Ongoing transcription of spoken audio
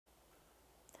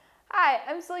Hi,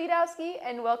 I'm Solidowski,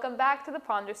 and welcome back to the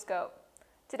Ponderscope.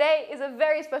 Today is a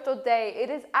very special day. It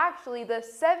is actually the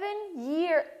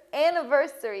 7-year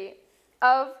anniversary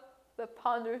of the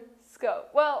Ponderscope.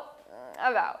 Well,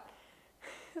 about.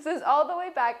 This is all the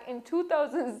way back in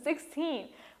 2016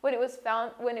 when it was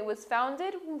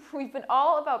founded. We've been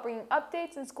all about bringing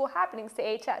updates and school happenings to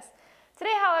AHS.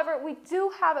 Today, however, we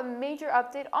do have a major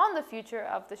update on the future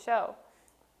of the show.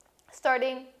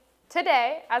 Starting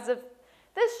today,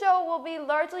 this show will be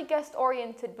largely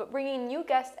guest-oriented, but bringing new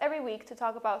guests every week to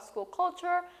talk about school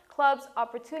culture, clubs,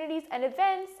 opportunities, and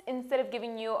events instead of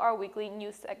giving you our weekly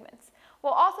news segments.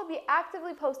 We'll also be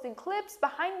actively posting clips,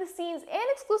 behind-the-scenes, and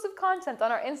exclusive content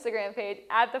on our Instagram page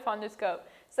at The Ponderscope,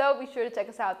 so be sure to check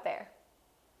us out there.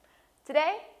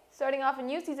 Today, starting off a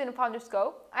new season of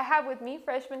Ponderscope, I have with me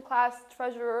freshman class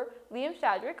treasurer Liam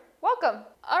Shadrick. Welcome.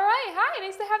 All right, hi,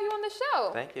 nice to have you on the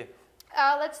show. Thank you.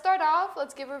 Let's start off.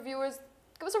 Let's give our viewers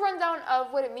a rundown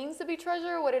of what it means to be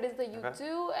treasurer, what it is that you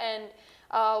do, and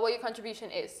what your contribution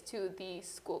is to the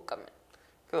school government.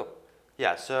 Cool.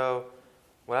 Yeah, so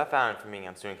what I found from being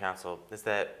on student council is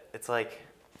that it's like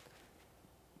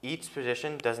each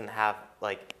position doesn't have,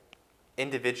 like,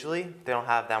 individually, they don't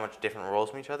have that much different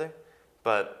roles from each other,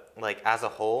 but like as a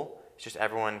whole, it's just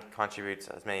everyone contributes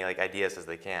as many like ideas as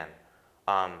they can.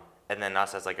 And then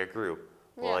us as like a group,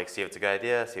 we'll like see if it's a good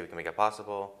idea, see if we can make it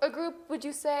possible. A group, would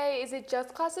you say, is it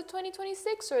just class of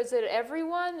 2026 or is it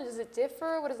everyone? Does it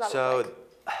differ? What does that look like?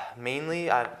 So mainly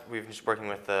we've just working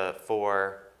with the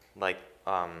four, like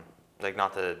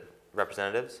not the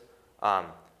representatives.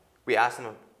 We asked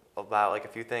them about like a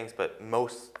few things, but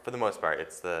for the most part,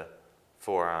 it's the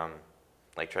four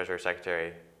like treasurer,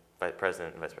 secretary, vice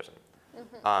president, and vice president.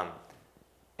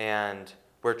 And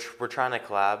we're trying to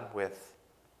collab with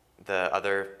the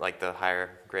other, like the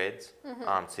higher grades,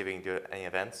 see if we can do any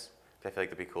events. I feel like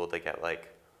it'd be cool to get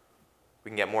we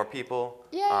can get more people.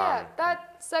 Yeah,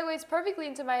 that segues perfectly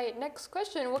into my next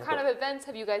question. What kind of events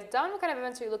have you guys done? What kind of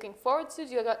events are you looking forward to?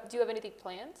 Do you have anything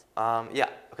planned? Yeah,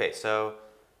 okay, so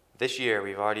this year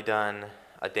we've already done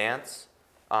a dance,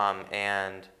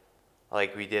 and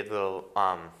like we did little,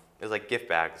 it was like gift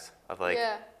bags of like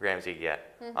grams you could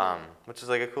get, which is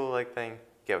like a cool like thing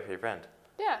to get with your friend.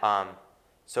 Yeah.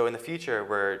 So in the future,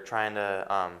 we're trying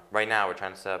to, right now we're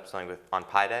trying to set up something on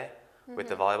Pi Day with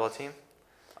the volleyball team.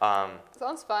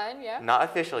 Sounds fun, yeah. Not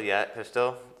official yet, they're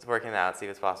still working it out, see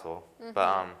if it's possible,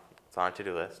 but it's on our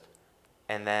to-do list.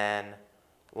 And then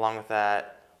along with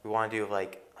that, we want to do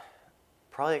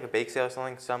probably like a bake sale or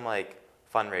something, some like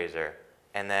fundraiser,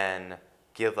 and then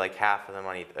give like half of the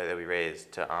money that we raise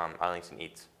to Arlington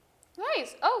Eats.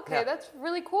 Nice, okay, that's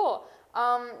really cool.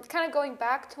 Kind of going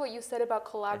back to what you said about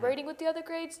collaborating with the other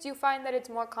grades, do you find that it's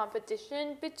more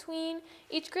competition between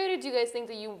each grade, or do you guys think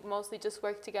that you mostly just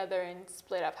work together and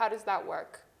split up? How does that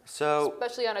work? So,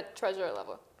 especially on a treasurer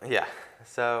level. Yeah.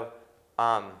 So,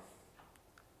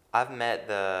 I've met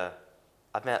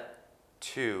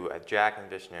two, Jack and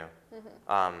Vishnu,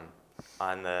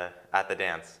 at the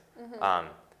dance,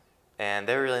 and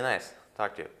they were really nice to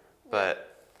talk to, but.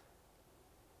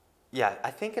 Yeah,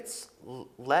 I think it's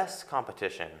less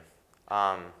competition,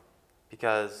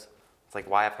 because it's like,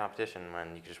 why have competition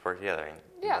when you can just work together and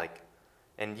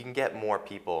and you can get more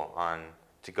people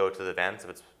to go to the events if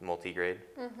it's multi-grade,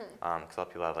 because a lot of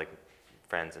people have like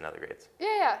friends in other grades.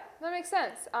 Yeah, that makes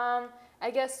sense. I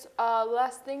guess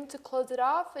last thing to close it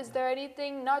off, is there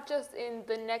anything not just in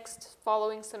the next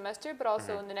following semester, but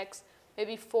also in the next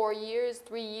maybe 4 years,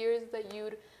 3 years that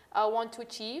you'd want to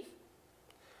achieve?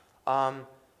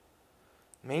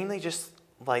 Mainly just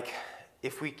like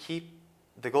if we keep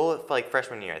the goal of like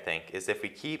freshman year, I think, is if we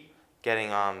keep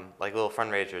getting like little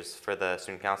fundraisers for the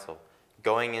student council,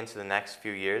 going into the next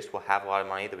few years, we'll have a lot of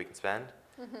money that we can spend,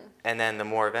 and then the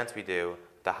more events we do,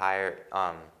 the higher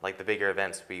like the bigger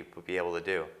events we will be able to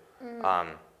do.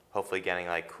 Hopefully getting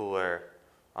like cooler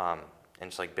and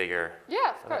just like bigger.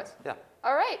 Yeah, of course. Yeah.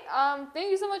 All right.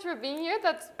 Thank you so much for being here.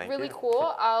 That's really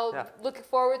cool. I'll look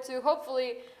forward to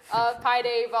hopefully Pi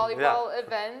Day volleyball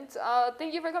event.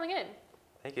 Thank you for coming in.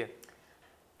 Thank you.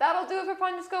 That'll do it for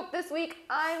Ponderscope this week.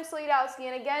 I'm Solidowski,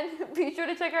 and again, be sure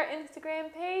to check our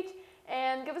Instagram page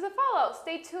and give us a follow.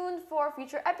 Stay tuned for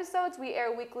future episodes. We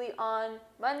air weekly on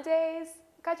Mondays.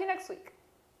 Catch you next week.